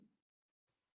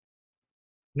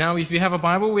Now, if you have a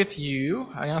Bible with you,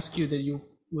 I ask you that you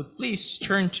would please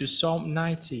turn to Psalm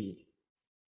 90.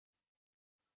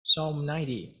 Psalm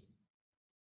 90.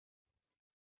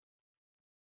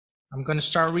 I'm going to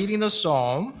start reading the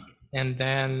psalm and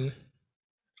then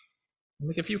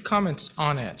make a few comments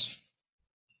on it.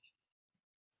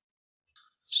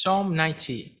 Psalm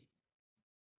 90,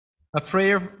 a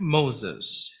prayer of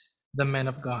Moses, the man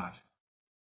of God.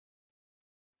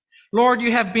 Lord,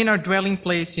 you have been our dwelling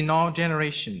place in all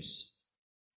generations.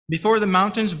 Before the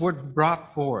mountains were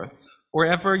brought forth, or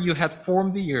ever you had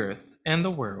formed the earth and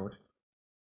the world,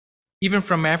 even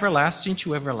from everlasting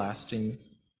to everlasting,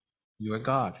 you are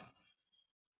God.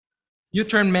 You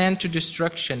turn man to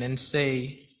destruction and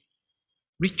say,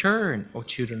 "Return, O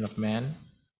children of man.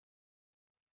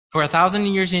 For 1,000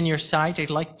 years in your sight are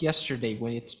like yesterday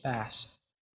when it's past,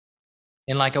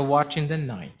 and like a watch in the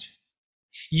night.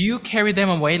 You carry them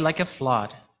away like a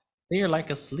flood. They are like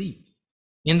asleep.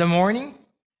 In the morning,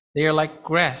 they are like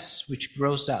grass which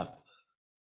grows up.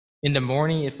 In the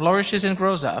morning, it flourishes and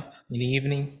grows up. In the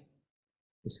evening,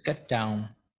 it's cut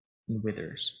down and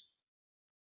withers.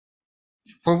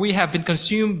 For we have been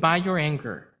consumed by your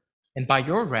anger, and by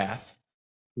your wrath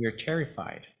we are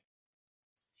terrified.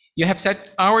 You have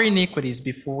set our iniquities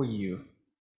before you,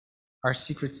 our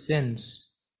secret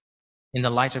sins, in the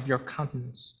light of your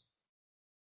countenance.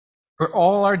 For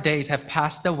all our days have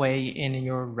passed away in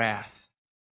your wrath.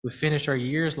 We finish our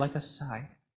years like a sigh.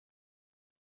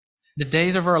 The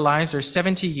days of our lives are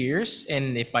 70 years,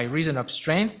 and if by reason of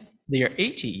strength they are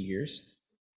 80 years,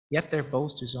 yet their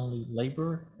boast is only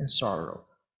labor and sorrow.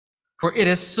 For it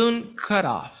is soon cut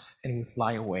off and will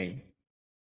fly away.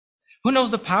 Who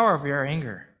knows the power of your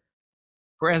anger?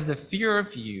 For as the fear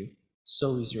of you,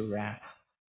 so is your wrath.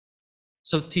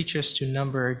 So teach us to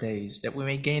number our days, that we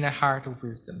may gain a heart of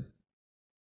wisdom.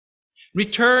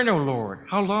 Return, O Lord,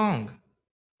 how long?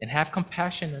 And have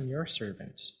compassion on your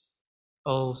servants.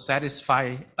 Oh,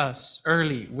 satisfy us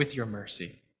early with your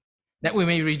mercy, that we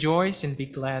may rejoice and be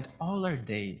glad all our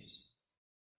days.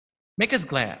 Make us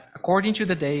glad according to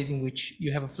the days in which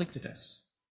you have afflicted us,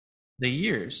 the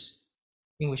years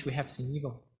in which we have seen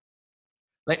evil.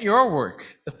 Let your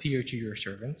work appear to your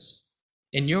servants,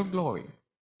 and your glory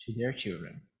to their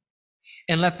children.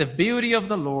 And let the beauty of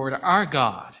the Lord our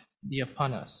God be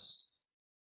upon us,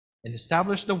 and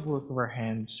establish the work of our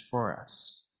hands for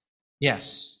us.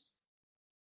 Yes,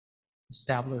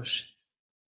 establish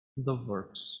the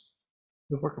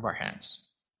work of our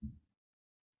hands.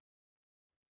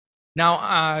 Now,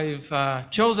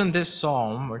 I've chosen this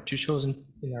psalm, or chosen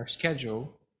in our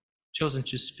schedule, chosen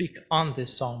to speak on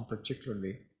this psalm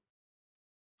particularly,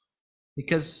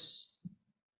 because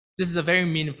this is a very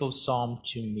meaningful psalm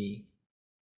to me.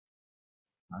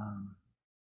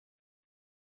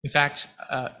 In fact,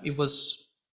 it was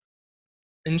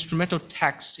an instrumental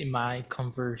text in my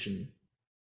conversion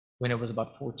when I was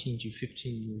about 14 to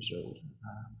 15 years old.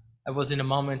 I was in a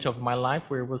moment of my life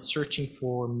where I was searching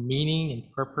for meaning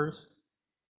and purpose,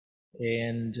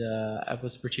 and I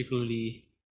was particularly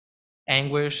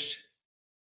anguished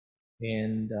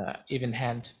and even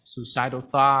had suicidal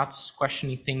thoughts,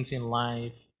 questioning things in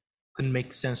life, couldn't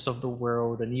make sense of the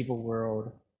world, an evil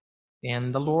world.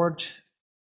 And the Lord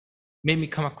made me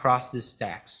come across this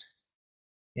text.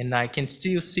 And I can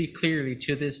still see clearly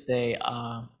to this day,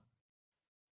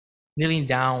 kneeling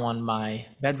down on my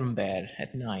bedroom bed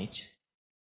at night,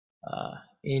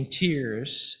 in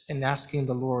tears, and asking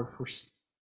the Lord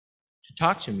to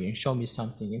talk to me and show me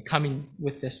something, and coming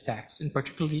with this text. And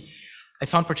I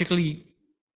found particularly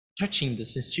touching the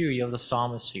sincerity of the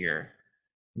psalmist here,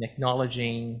 in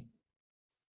acknowledging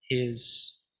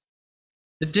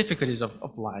the difficulties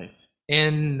of life.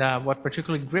 And what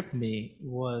particularly gripped me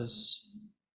was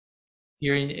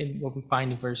here in what we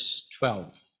find in verse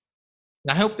 12.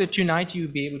 And I hope that tonight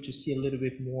you'll be able to see a little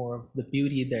bit more of the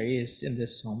beauty there is in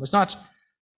this psalm. It's not,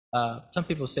 some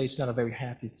people say it's not a very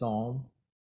happy psalm.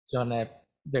 It's not a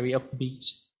very upbeat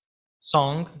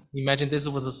song. Imagine this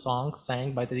was a song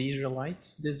sang by the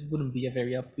Israelites. This wouldn't be a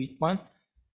very upbeat one.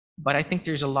 But I think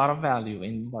there's a lot of value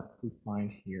in what we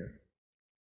find here.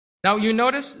 Now you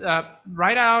notice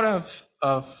right out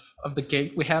of the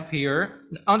gate we have here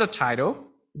on the title,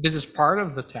 this is part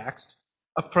of the text,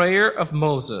 a prayer of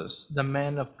Moses, the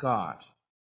man of God.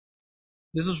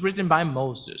 This was written by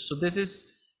Moses. So this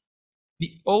is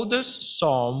the oldest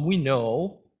psalm we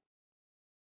know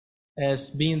as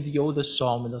being the oldest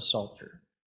psalm in the Psalter.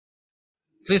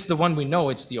 At least the one we know,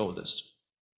 it's the oldest.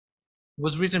 It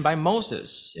was written by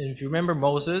Moses. And if you remember,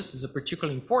 Moses is a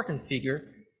particularly important figure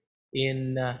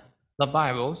in the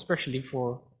Bible, especially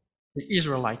for the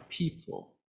Israelite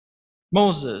people.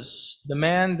 Moses, the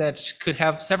man that could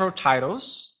have several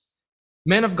titles.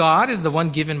 Man of God is the one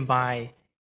given by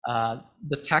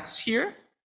the text here,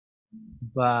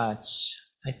 but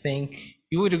I think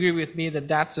you would agree with me that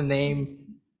that's a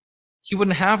name he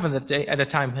wouldn't have at the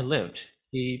time he lived.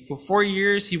 For 4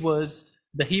 years, he was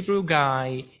the Hebrew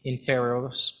guy in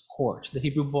Pharaoh's court, the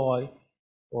Hebrew boy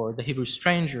or the Hebrew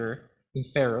stranger in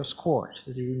Pharaoh's court.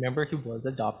 As you remember, he was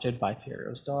adopted by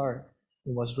Pharaoh's daughter.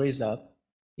 He was raised up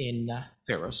in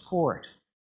Pharaoh's court.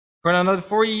 For another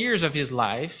 4 years of his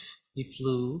life, he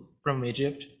flew from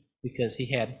Egypt because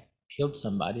he had killed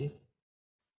somebody.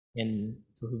 And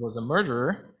so he was a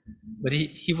murderer, but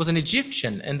he was an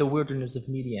Egyptian in the wilderness of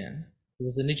Midian. He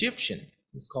was an Egyptian.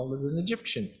 He was called as an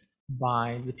Egyptian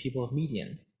by the people of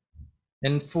Midian.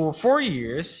 And for 4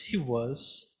 years, he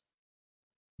was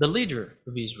the leader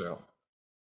of Israel,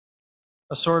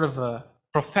 a sort of a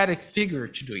prophetic figure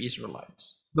to the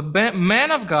Israelites. The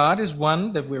man of God is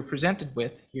one that we're presented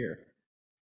with here.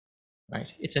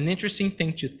 Right? It's an interesting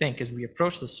thing to think as we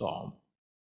approach the psalm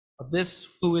of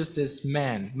this, who is this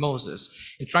man, Moses,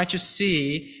 and try to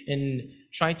see and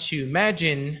try to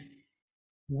imagine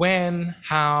when,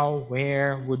 how,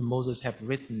 where would Moses have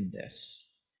written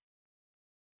this.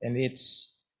 And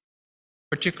it's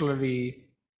particularly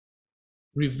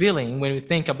revealing when we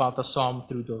think about the psalm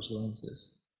through those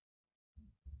lenses.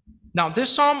 Now, this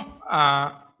psalm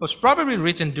was probably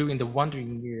written during the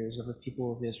wandering years of the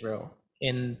people of Israel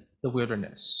in the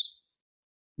wilderness.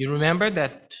 You remember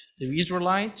that the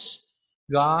Israelites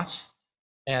got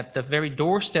at the very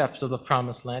doorsteps of the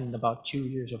promised land in about 2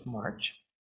 years of march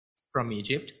from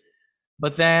Egypt.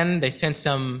 But then they sent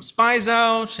some spies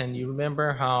out, and you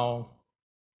remember how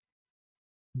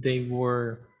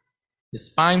the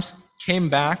spies came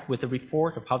back with a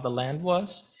report of how the land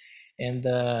was, and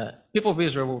the people of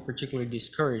Israel were particularly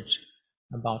discouraged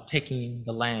about taking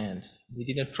the land. They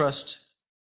didn't trust.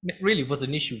 It really was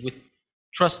an issue with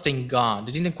trusting God.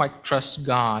 They didn't quite trust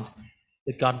God,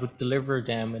 that God would deliver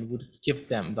them and would give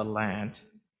them the land.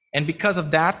 And because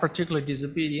of that particular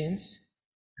disobedience,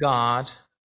 God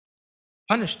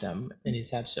punished them, and he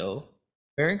said so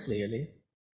very clearly,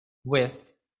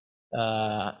 with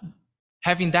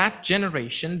having that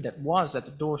generation that was at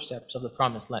the doorsteps of the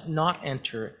promised land not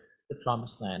enter the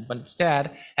promised land, but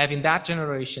instead having that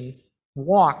generation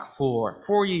walk for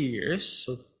 4 years,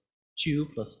 so 2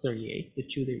 plus 38, the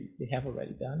 2 they have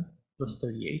already done, plus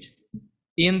 38,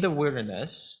 in the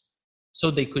wilderness,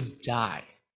 so they could die.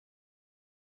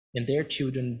 And their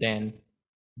children then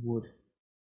would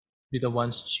be the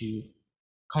ones to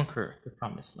conquer the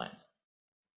promised land.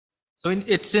 So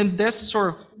it's in this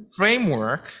sort of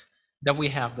framework that we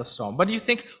have the psalm. But you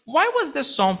think, why was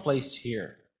this psalm placed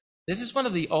here? This is one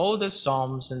of the oldest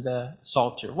psalms in the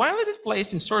Psalter. Why was it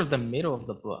placed in sort of the middle of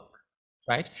the book?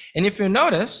 Right? And if you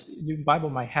notice, your Bible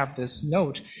might have this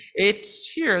note, it's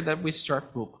here that we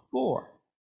start book 4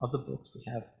 of the books we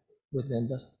have within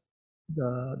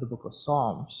the book of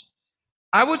Psalms.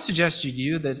 I would suggest to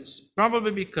you that it's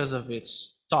probably because of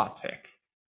its topic.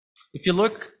 If you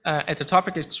look at the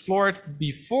topic explored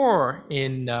before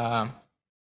in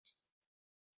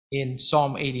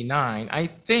Psalm 89, I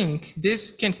think this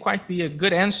can quite be a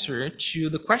good answer to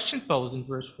the question posed in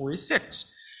verse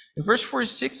 46. In verse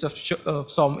 46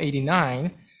 of Psalm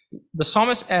 89, the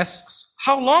psalmist asks,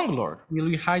 "How long, Lord, will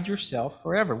you hide yourself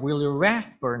forever? Will your wrath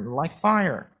burn like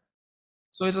fire?"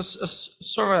 So it's a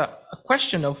sort of a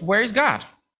question of, where is God?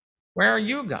 Where are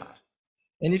you, God?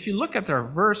 And if you look at our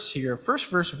verse here, first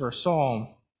verse of our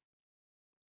psalm,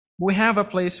 we have a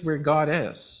place where God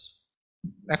is.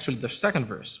 Actually, the second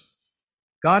verse.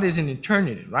 God is in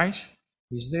eternity, right?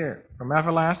 He's there from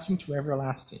everlasting to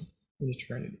everlasting in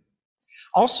eternity.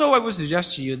 Also, I would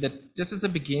suggest to you that this is the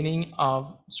beginning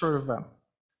of sort of a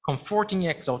comforting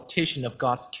exaltation of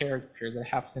God's character that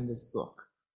happens in this book.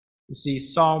 You see,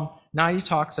 Psalm 90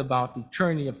 talks about the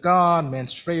eternity of God,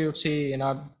 man's frailty, and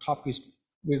other topics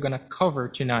we're going to cover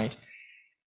tonight.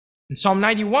 In Psalm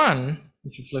 91,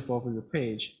 if you flip over your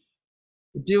page,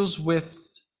 it deals with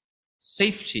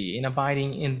safety in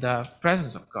abiding in the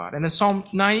presence of God. And then Psalm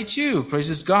 92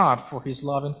 praises God for his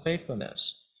love and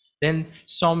faithfulness. Then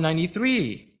Psalm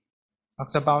 93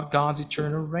 talks about God's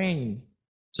eternal reign.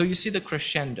 So you see the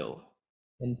crescendo.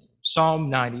 And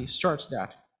Psalm 90 starts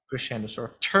that crescendo,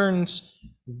 sort of turns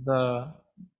the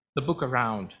book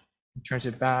around, and turns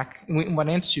it back. And what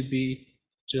ends to be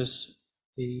just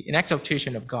an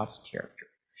exaltation of God's character.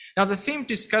 Now, the theme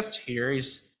discussed here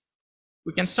is,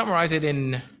 we can summarize it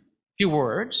in a few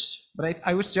words, but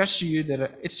I would suggest to you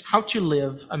that it's how to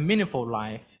live a meaningful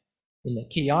life in a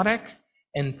chaotic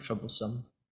and troublesome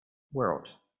world.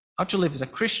 How to live as a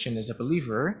Christian, as a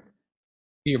believer,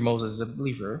 Here Moses is a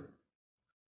believer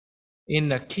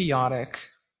in a chaotic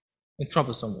and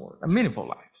troublesome world, a meaningful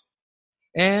life.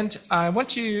 And I want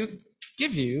to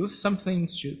give you some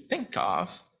things to think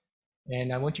of,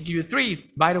 and I want to give you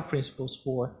 3 vital principles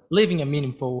for living a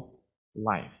meaningful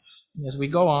life. And as we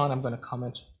go on, I'm going to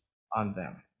comment on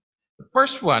them. The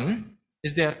first one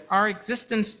is that our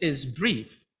existence is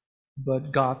brief,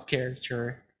 but God's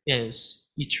character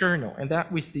is eternal, and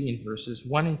that we see in verses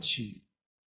 1 and 2.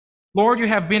 Lord, you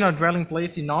have been our dwelling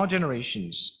place in all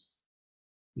generations.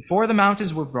 Before the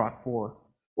mountains were brought forth,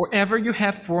 or ever you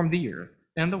had formed the earth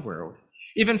and the world,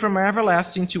 even from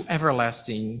everlasting to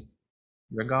everlasting,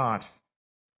 your God.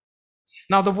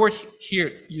 Now, the word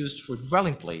here used for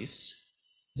dwelling place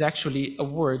is actually a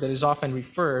word that is often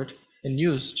referred and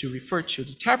used to refer to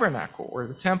the tabernacle or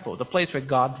the temple, the place where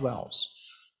God dwells.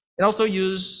 It also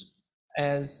used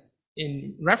as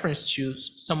in reference to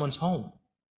someone's home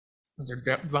as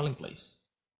their dwelling place,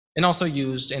 and also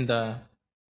used in the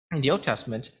Old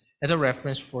Testament as a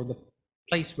reference for the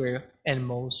place where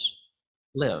animals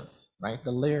live, right?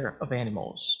 The lair of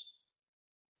animals.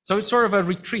 So it's sort of a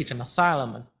retreat, an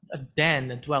asylum, a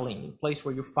den, a dwelling, a place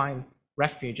where you find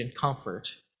refuge and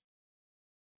comfort.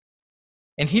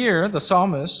 And here, the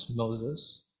psalmist,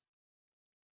 Moses,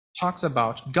 talks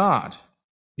about God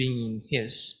being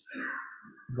his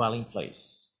dwelling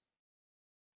place.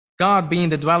 God being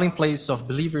the dwelling place of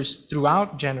believers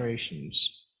throughout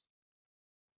generations.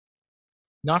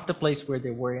 Not the place where they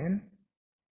were in,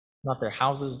 not their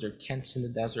houses, their tents in the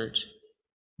desert,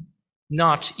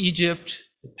 not Egypt,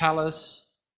 the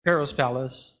palace, Pharaoh's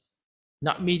palace,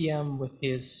 not Midian with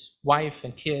his wife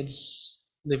and kids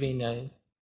living a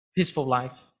peaceful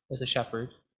life as a shepherd,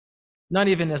 not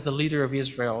even as the leader of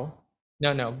Israel.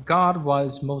 No, God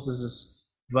was Moses'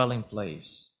 dwelling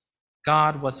place.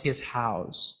 God was his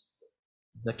house.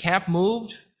 The camp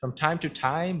moved from time to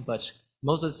time, but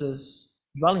Moses'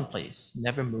 dwelling place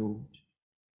never moved.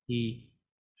 He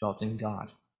dwelt in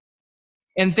God.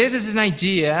 And this is an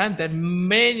idea that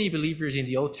many believers in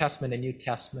the Old Testament and New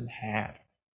Testament had.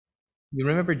 You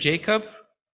remember Jacob?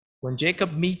 When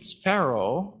Jacob meets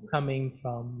Pharaoh coming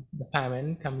from the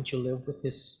famine, coming to live with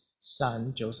his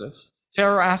son Joseph,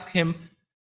 Pharaoh asked him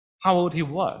how old he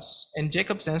was. And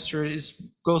Jacob's answer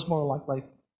goes more like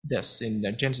this in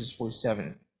Genesis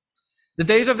 47. The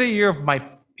days of the year of my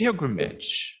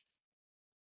pilgrimage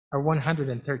are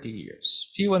 130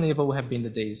 years. Few and evil have been the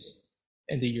days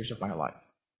and the years of my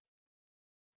life.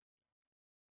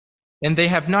 And they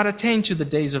have not attained to the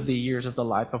days of the years of the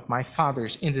life of my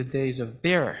fathers in the days of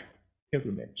their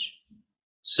pilgrimage.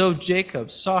 So Jacob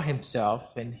saw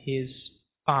himself and his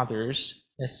fathers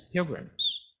as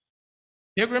pilgrims.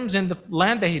 Pilgrims in the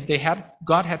land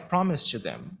God had promised to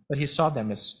them, but he saw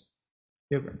them as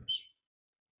pilgrims.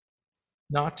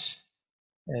 Not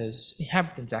as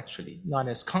inhabitants, actually, not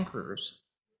as conquerors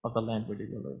of the land where they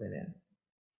were living in.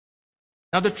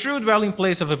 Now, the true dwelling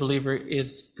place of a believer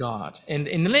is God. And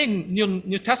in the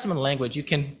New Testament language, you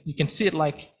can see it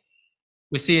like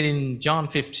we see it in John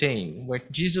 15, where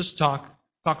Jesus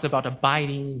talks about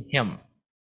abiding in him,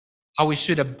 how we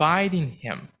should abide in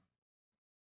him.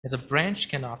 As a branch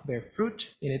cannot bear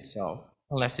fruit in itself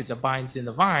unless it abides in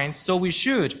the vine, so we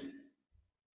should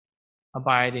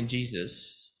abide in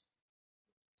Jesus.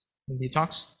 And he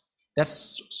talks,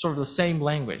 that's sort of the same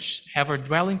language, have our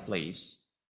dwelling place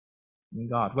in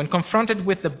God. When confronted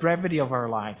with the brevity of our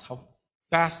lives, how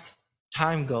fast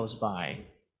time goes by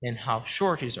and how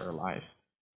short is our life,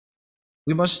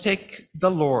 we must take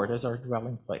the Lord as our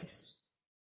dwelling place,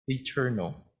 the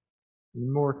eternal,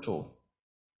 immortal,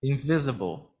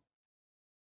 invisible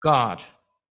God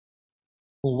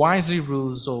who wisely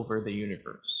rules over the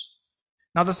universe.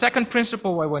 Now, the second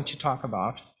principle I want to talk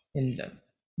about and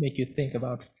make you think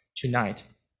about tonight,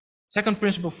 second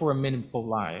principle for a meaningful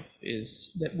life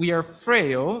is that we are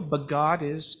frail, but God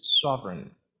is sovereign.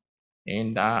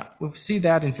 And we'll see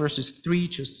that in verses 3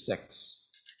 to 6.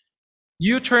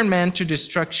 You turn man to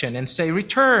destruction and say,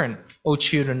 return, O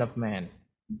children of man.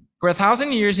 For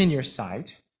 1,000 years in your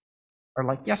sight are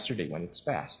like yesterday when it's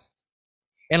past,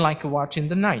 and like a watch in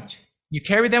the night. You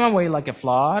carry them away like a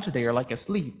flood, they are like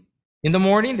asleep. In the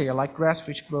morning, they are like grass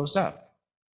which grows up.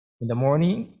 In the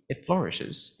morning, it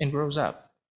flourishes and grows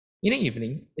up. In the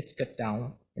evening, it's cut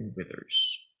down and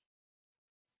withers.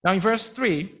 Now, in verse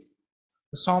 3,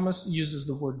 the psalmist uses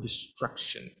the word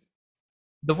destruction.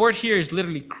 The word here is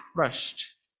literally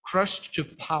crushed to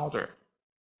powder,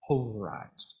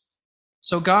 pulverized.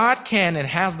 So God can and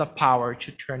has the power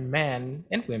to turn men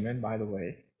and women, by the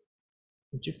way,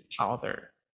 into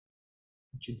powder,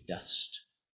 into dust.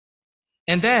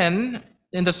 And then,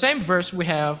 in the same verse, we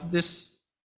have this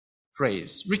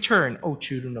phrase, return, O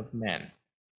children of men.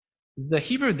 The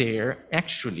Hebrew there,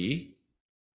 actually,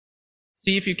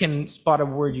 see if you can spot a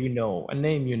word you know, a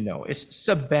name you know, is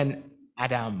Seben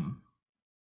Adam,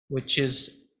 which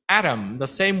is Adam, the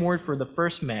same word for the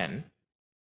first man.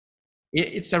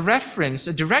 It's a reference,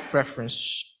 a direct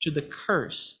reference to the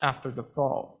curse after the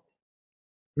fall.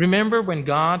 Remember when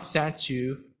God said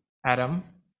to Adam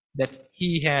that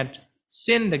he had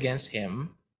sinned against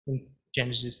him in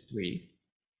Genesis 3,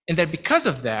 and that because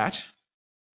of that,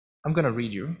 I'm going to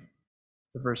read you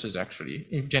the verses actually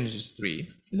in Genesis 3.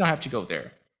 You don't have to go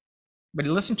there. But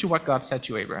listen to what God said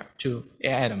to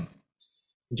Adam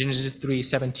in Genesis 3,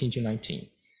 17 to 19.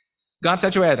 God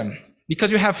said to Adam,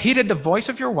 because you have heeded the voice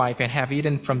of your wife and have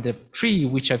eaten from the tree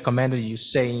which I've commanded you,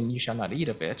 saying, you shall not eat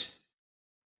of it.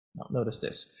 Now, notice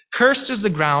this. Cursed is the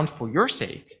ground for your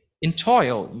sake. In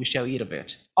toil you shall eat of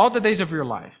it all the days of your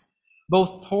life.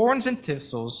 Both thorns and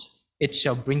thistles it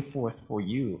shall bring forth for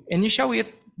you, and you shall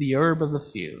eat the herb of the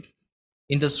field.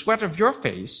 In the sweat of your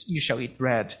face you shall eat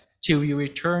bread till you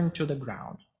return to the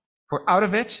ground. For out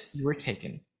of it you were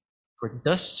taken. For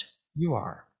dust you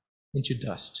are, and to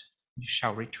dust you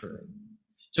shall return.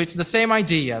 So it's the same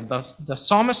idea. The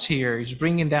psalmist here is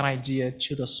bringing that idea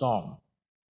to the psalm.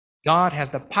 God has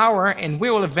the power and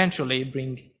will eventually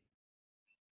bring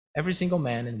every single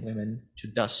man and woman to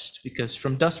dust, because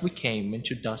from dust we came, and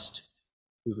to dust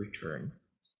we return.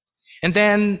 And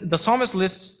then the psalmist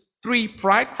lists 3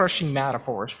 pride-crushing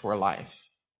metaphors for life.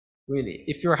 Really,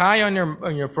 if you're high on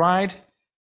your pride,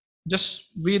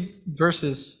 just read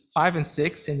verses 5 and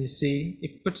 6, and you see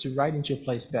it puts you right into your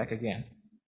place back again.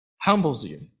 Humbles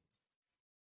you.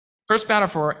 First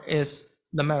metaphor is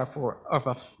the metaphor of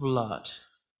a flood.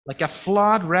 Like a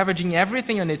flood ravaging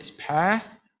everything on its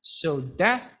path, so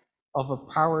death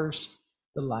overpowers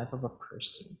the life of a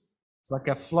person. It's like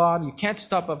a flood. You can't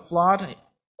stop a flood.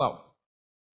 Well,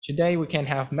 today we can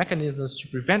have mechanisms to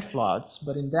prevent floods,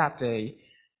 but in that day,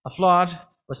 a flood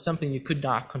was something you could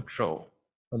not control.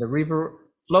 When the river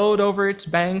flowed over its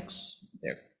banks,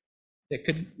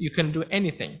 you couldn't do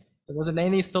anything. There wasn't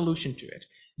any solution to it.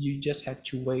 You just had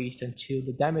to wait until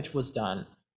the damage was done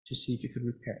to see if you could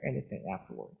repair anything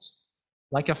afterwards.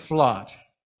 Like a flood,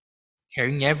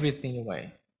 carrying everything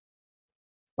away.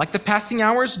 Like the passing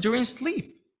hours during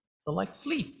sleep. So like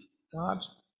sleep. God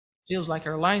feels like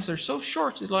our lives are so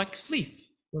short, it's like sleep.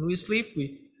 When we sleep,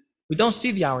 we don't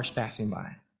see the hours passing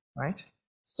by, right?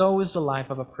 So is the life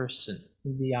of a person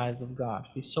in the eyes of God.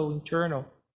 He's so eternal,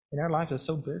 and our lives are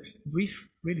so brief,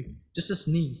 really. Just a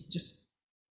sneeze, just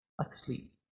like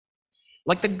sleep.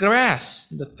 Like the grass,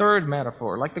 the third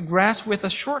metaphor, like the grass with a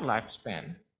short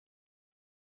lifespan.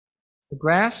 The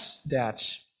grass that,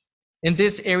 in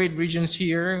these arid regions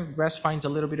here, grass finds a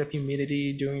little bit of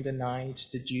humidity during the night,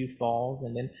 the dew falls,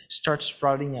 and then starts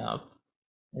sprouting up,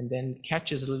 and then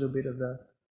catches a little bit of the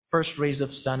first rays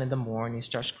of sun in the morning,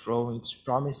 starts growing, it's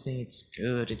promising, it's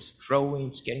good, it's growing,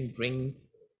 it's getting green,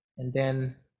 and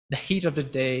then the heat of the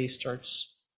day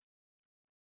starts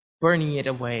burning it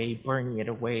away,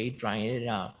 drying it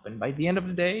up, and by the end of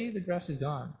the day, the grass is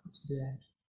gone, it's dead.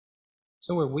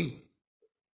 So are we.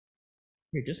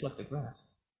 We're just like the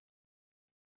grass.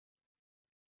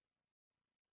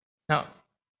 Now,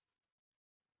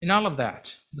 in all of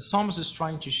that, the psalmist is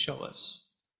trying to show us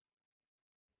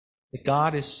that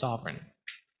God is sovereign,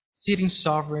 sitting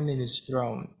sovereign in his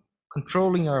throne,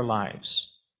 controlling our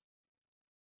lives.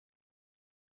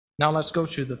 Now let's go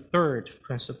to the third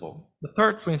principle. The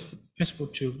third principle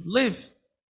to live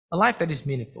a life that is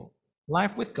meaningful,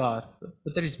 life with God,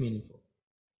 but that is meaningful,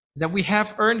 is that we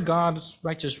have earned God's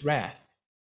righteous wrath,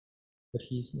 but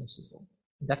he is merciful.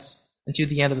 That's until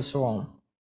the end of the psalm,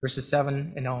 verses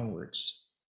 7 and onwards.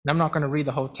 And I'm not going to read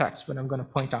the whole text, but I'm going to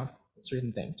point out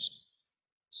certain things.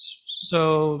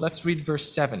 So let's read verse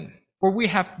 7. For we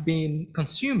have been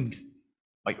consumed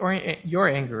by your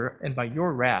anger, and by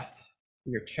your wrath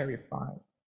we are terrified.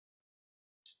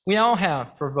 We all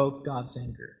have provoked God's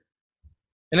anger.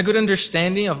 And a good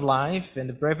understanding of life, and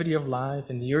the brevity of life,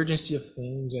 and the urgency of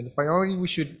things, and the priority we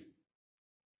should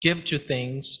give to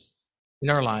things in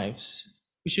our lives,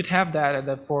 we should have that at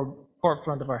the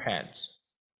forefront of our heads.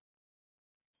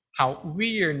 How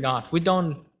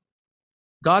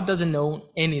God doesn't own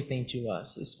anything to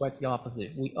us. It's quite the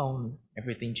opposite. We own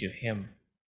everything to him.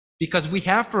 Because we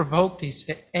have provoked his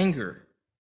anger.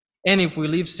 And if we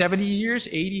live 70 years,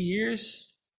 80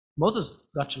 years, Moses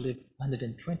got to live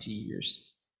 120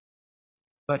 years.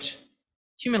 But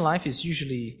human life is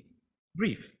usually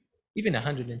brief. Even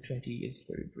 120 is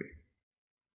very brief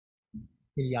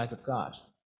in the eyes of God.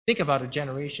 Think about a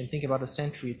generation, think about a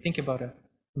century, think about a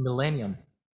millennium.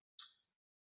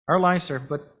 Our lives are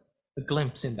but a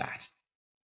glimpse in that.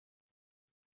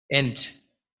 And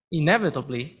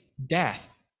inevitably,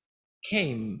 death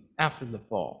came after the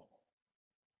fall.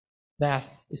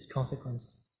 Death is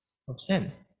consequence of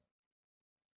sin,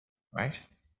 right?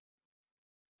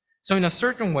 So in a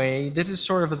certain way, this is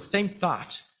sort of the same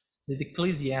thought that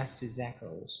Ecclesiastes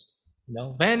echoes.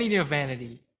 Vanity of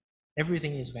vanity,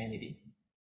 everything is vanity.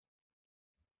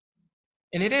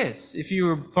 And it is, if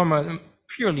you're from a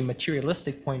purely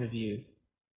materialistic point of view,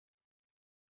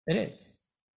 it is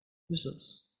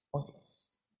useless,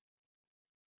 pointless,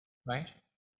 right?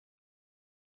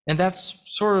 And that's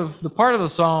sort of the part of the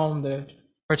psalm that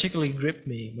particularly gripped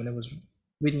me when I was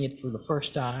reading it for the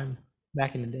first time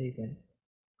back in the day when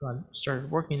God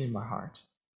started working in my heart.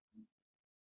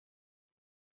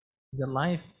 Is that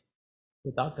life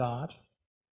without God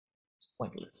is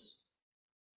pointless,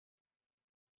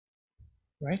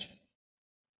 right?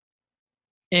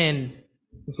 And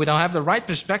if we don't have the right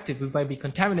perspective, we might be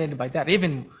contaminated by that.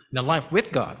 Even in a life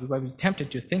with God, we might be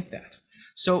tempted to think that.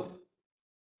 So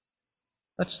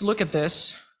let's look at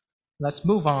this. Let's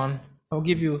move on. I'll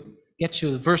get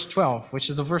to verse 12, which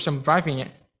is the verse I'm driving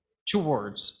it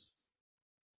towards.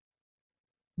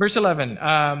 Verse 11,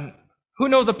 who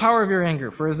knows the power of your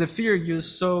anger? For as the fear you,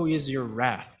 so is your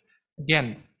wrath.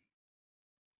 Again,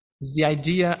 it's the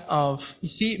idea of, you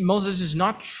see, Moses is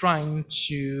not trying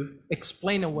to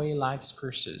explain away life's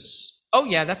curses. Oh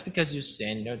yeah, that's because you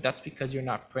sin. That's because you're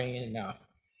not praying enough.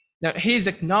 Now, he's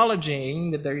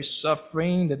acknowledging that there is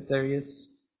suffering, that there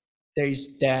is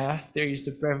death, there is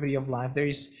the brevity of life, there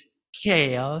is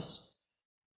chaos,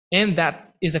 and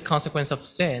that is a consequence of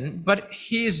sin. But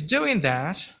he is doing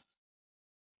that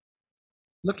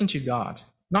looking to God,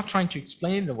 not trying to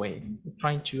explain it away, but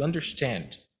trying to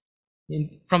understand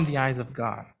from the eyes of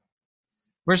God.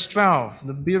 Verse 12,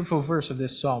 the beautiful verse of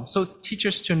this psalm. So teach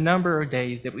us to number our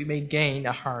days that we may gain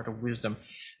a heart of wisdom.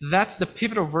 That's the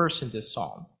pivotal verse in this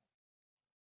psalm.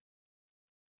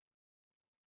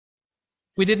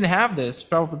 If we didn't have this,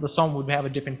 probably the psalm would have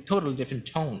a totally different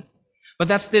tone. But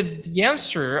that's the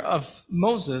answer of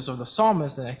Moses, or the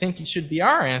psalmist, and I think it should be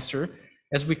our answer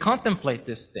as we contemplate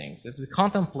these things, as we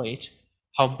contemplate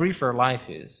how brief our life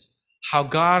is, how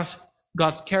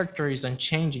God's character is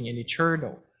unchanging and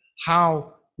eternal,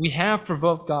 how we have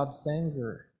provoked God's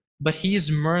anger, but he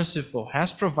is merciful,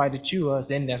 has provided to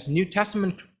us, and as New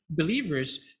Testament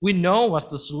believers, we know what's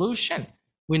the solution.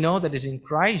 We know that it's in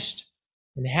Christ,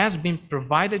 and it has been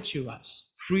provided to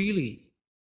us freely,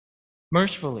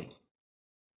 mercifully.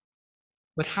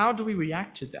 But how do we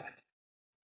react to that?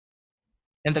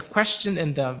 And the question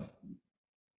and the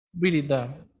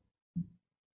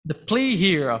plea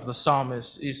here of the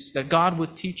psalmist is that God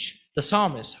would teach the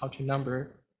psalmist how to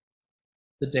number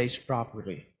the days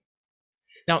properly.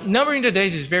 Now, numbering the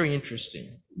days is very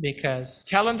interesting because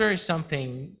calendar is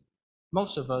something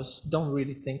most of us don't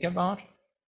really think about,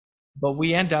 but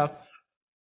we end up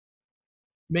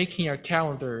making our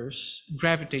calendars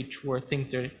gravitate toward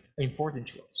things that are important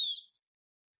to us.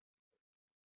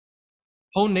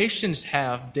 Whole nations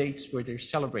have dates where they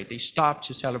celebrate. They stop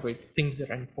to celebrate things that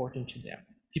are important to them.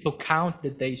 People count the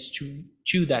days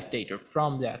to that date or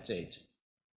from that date.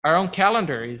 Our own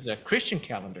calendar is a Christian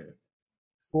calendar,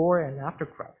 before and after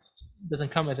Christ. It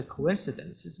doesn't come as a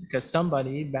coincidence. It's because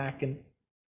somebody back in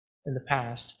the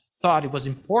past thought it was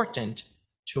important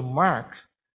to mark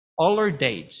all our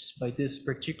dates by this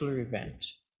particular event,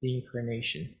 the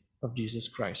incarnation of Jesus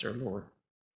Christ our Lord.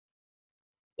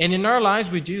 And in our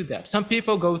lives, we do that. Some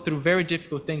people go through very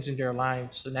difficult things in their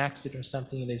lives, an accident or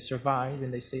something, and they survive,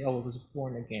 and they say, oh, I was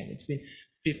born again. It's been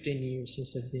 15 years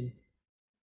since I've been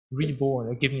reborn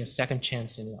or given a second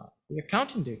chance in life. We are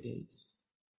counting their days.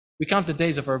 We count the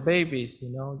days of our babies,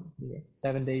 they're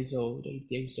 7 days old, 8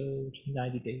 days old,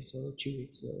 90 days old, 2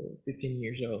 weeks old, 15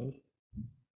 years old.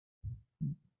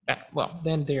 Well,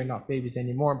 then they're not babies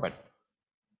anymore, but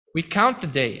we count the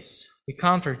days. We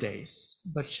count our days.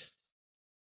 But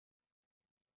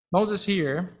Moses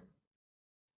here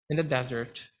in the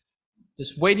desert,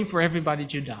 just waiting for everybody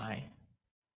to die.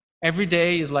 Every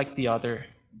day is like the other.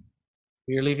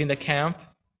 We're leaving the camp,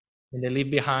 and they leave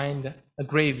behind a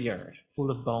graveyard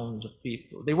full of bones of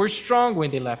people. They were strong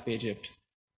when they left Egypt.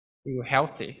 They were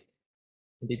healthy.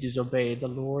 And they disobeyed the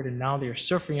Lord, and now they are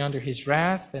suffering under his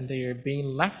wrath, and they are being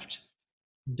left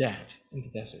dead in the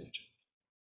desert.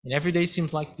 And every day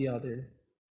seems like the other.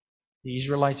 The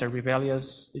Israelites are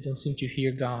rebellious. They don't seem to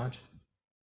hear God.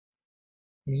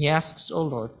 And he asks, oh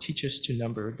Lord, teach us to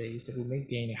number our days that we may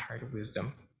gain a heart of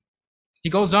wisdom. He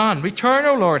goes on, return,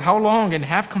 O Lord, how long, and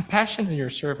have compassion on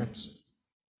your servants.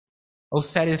 O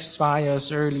satisfy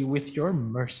us early with your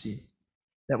mercy,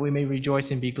 that we may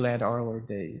rejoice and be glad all our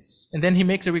days. And then he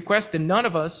makes a request that none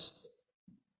of us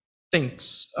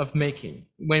thinks of making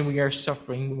when we are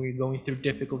suffering, when we're going through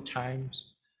difficult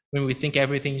times, when we think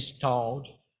everything is stalled,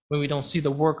 when we don't see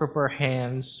the work of our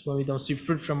hands, when we don't see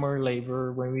fruit from our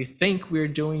labor, when we think we're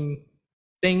doing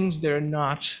things that are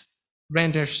not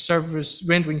rendering service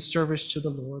to the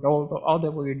Lord, all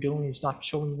that we're doing is not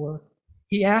showing work.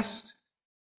 He asked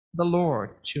the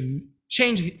Lord to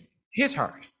change his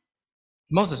heart,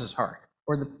 Moses' heart,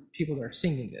 or the people that are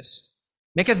singing this.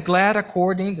 Make us glad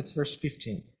according, that's verse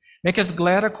 15. Make us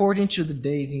glad according to the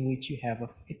days in which you have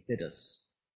afflicted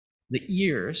us, the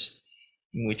years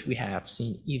in which we have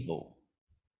seen evil.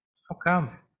 How come?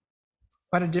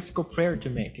 Quite a difficult prayer to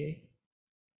make, eh?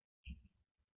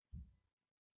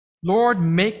 Lord,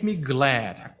 make me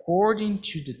glad according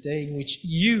to the day in which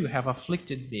you have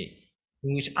afflicted me,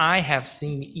 in which I have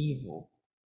seen evil.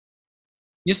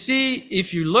 You see,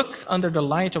 if you look under the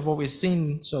light of what we've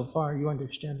seen so far, you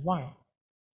understand why.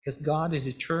 Because God is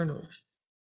eternal.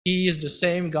 He is the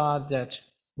same God that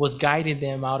was guiding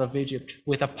them out of Egypt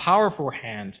with a powerful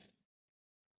hand.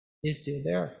 He's still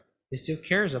there. He still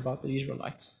cares about the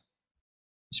Israelites.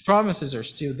 His promises are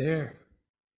still there.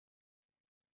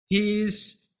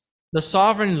 He's the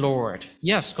sovereign Lord.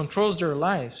 Yes, controls their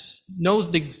lives, knows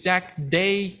the exact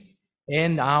day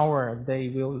and hour they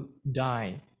will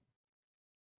die.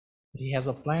 But he has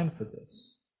a plan for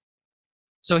this.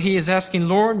 So he is asking,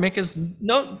 Lord, make us,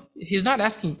 no, he's not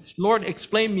asking, Lord,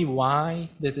 explain me why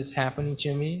this is happening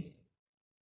to me.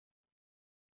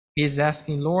 He is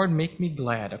asking, Lord, make me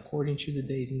glad according to the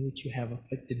days in which you have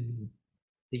afflicted me,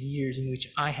 the years in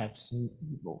which I have seen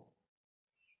evil.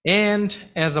 And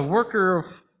as a worker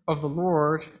of the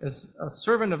Lord, as a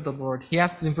servant of the Lord, he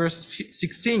asks in verse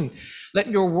 16, let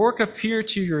your work appear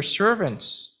to your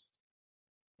servants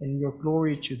and your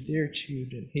glory to their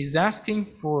children. He's asking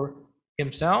for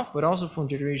himself, but also from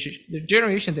the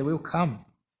generation that will come.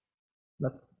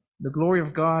 Let the glory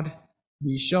of God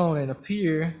be shown and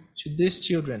appear to these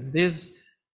children. These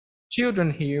children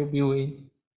here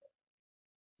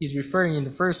he's referring in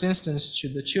the first instance to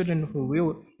the children who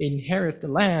will inherit the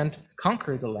land,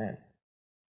 conquer the land.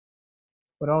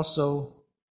 But also,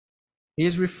 he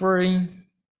is referring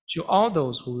to all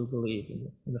those who will believe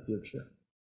in the future.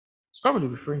 He's probably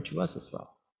referring to us as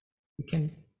well. We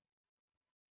can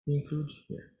include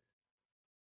here.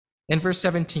 In verse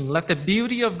 17, let the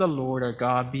beauty of the Lord our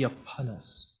God be upon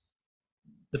us.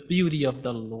 The beauty of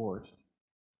the Lord.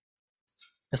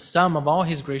 The sum of all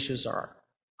his gracious are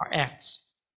our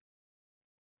acts.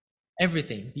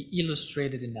 Everything be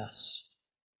illustrated in us.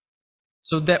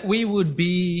 So that we would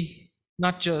be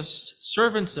not just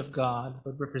servants of God,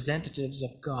 but representatives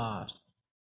of God.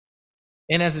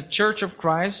 And as a church of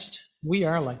Christ, we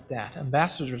are like that,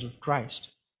 ambassadors of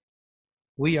Christ.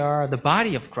 We are the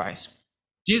body of Christ.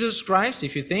 Jesus Christ,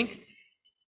 if you think,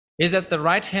 is at the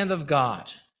right hand of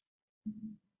God,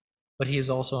 but he is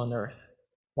also on earth,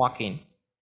 walking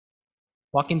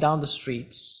down the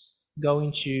streets,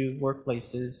 going to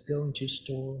workplaces, going to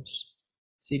stores,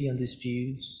 sitting on these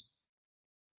pews.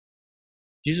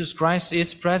 Jesus Christ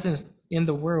is present in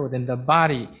the world, in the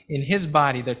body, in his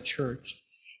body, the church.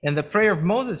 And the prayer of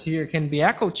Moses here can be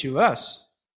echoed to us.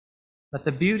 Let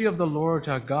the beauty of the Lord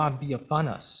our God be upon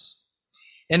us.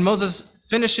 And Moses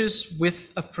finishes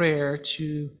with a prayer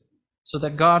so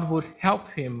that God would help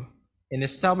him and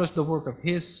establish the work of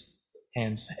his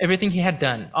hands. Everything he had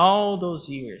done, all those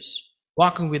years,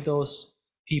 walking with those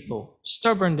people.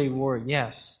 Stubborn they were,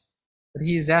 yes. But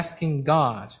he is asking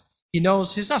God. He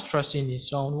knows he's not trusting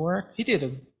his own work. He did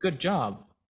a good job.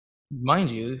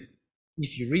 Mind you,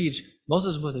 if you read,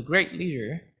 Moses was a great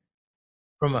leader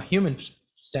from a human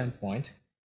standpoint,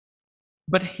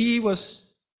 but he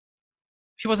wasn't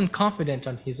confident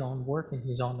on his own work and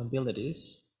his own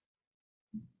abilities.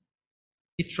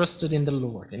 He trusted in the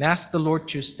Lord and asked the Lord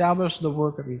to establish the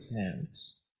work of his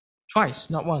hands. Twice,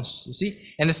 not once, you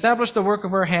see? And establish the work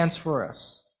of our hands for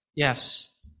us.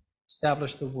 Yes,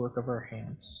 establish the work of our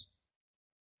hands.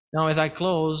 Now, as I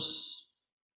close,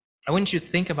 I want you to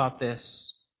think about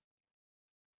this.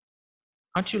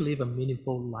 How do you live a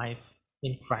meaningful life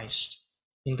in Christ,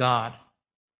 in God?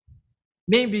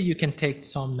 Maybe you can take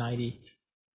Psalm 90,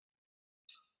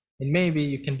 and maybe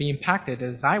you can be impacted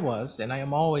as I was, and I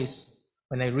am always,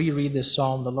 when I reread this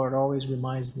psalm, the Lord always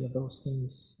reminds me of those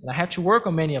things. And I have to work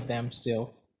on many of them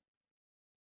still.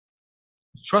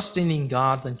 Trusting in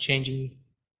God's unchanging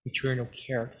eternal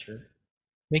character,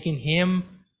 making him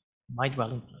my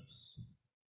dwelling place,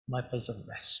 my place of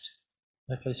rest,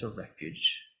 my place of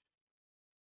refuge.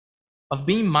 Of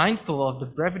being mindful of the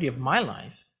brevity of my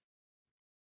life.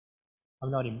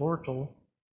 I'm not immortal.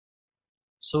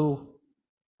 So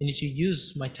I need to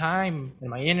use my time and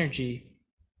my energy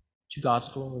to God's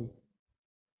glory.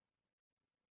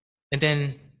 And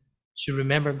then to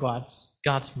remember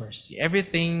God's mercy.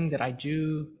 Everything that I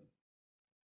do,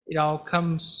 it all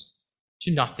comes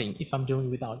to nothing if I'm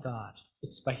doing without God.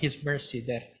 It's by his mercy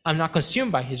that I'm not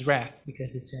consumed by his wrath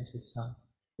because he sent his son.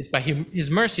 It's by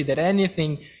his mercy that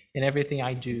anything and everything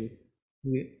I do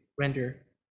will render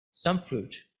some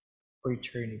fruit for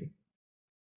eternity.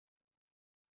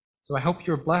 So I hope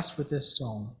you're blessed with this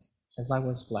song as I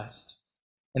was blessed,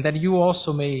 and that you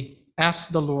also may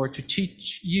ask the Lord to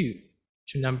teach you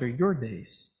to number your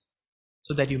days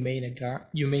so that you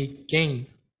may gain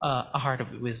a heart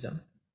of wisdom.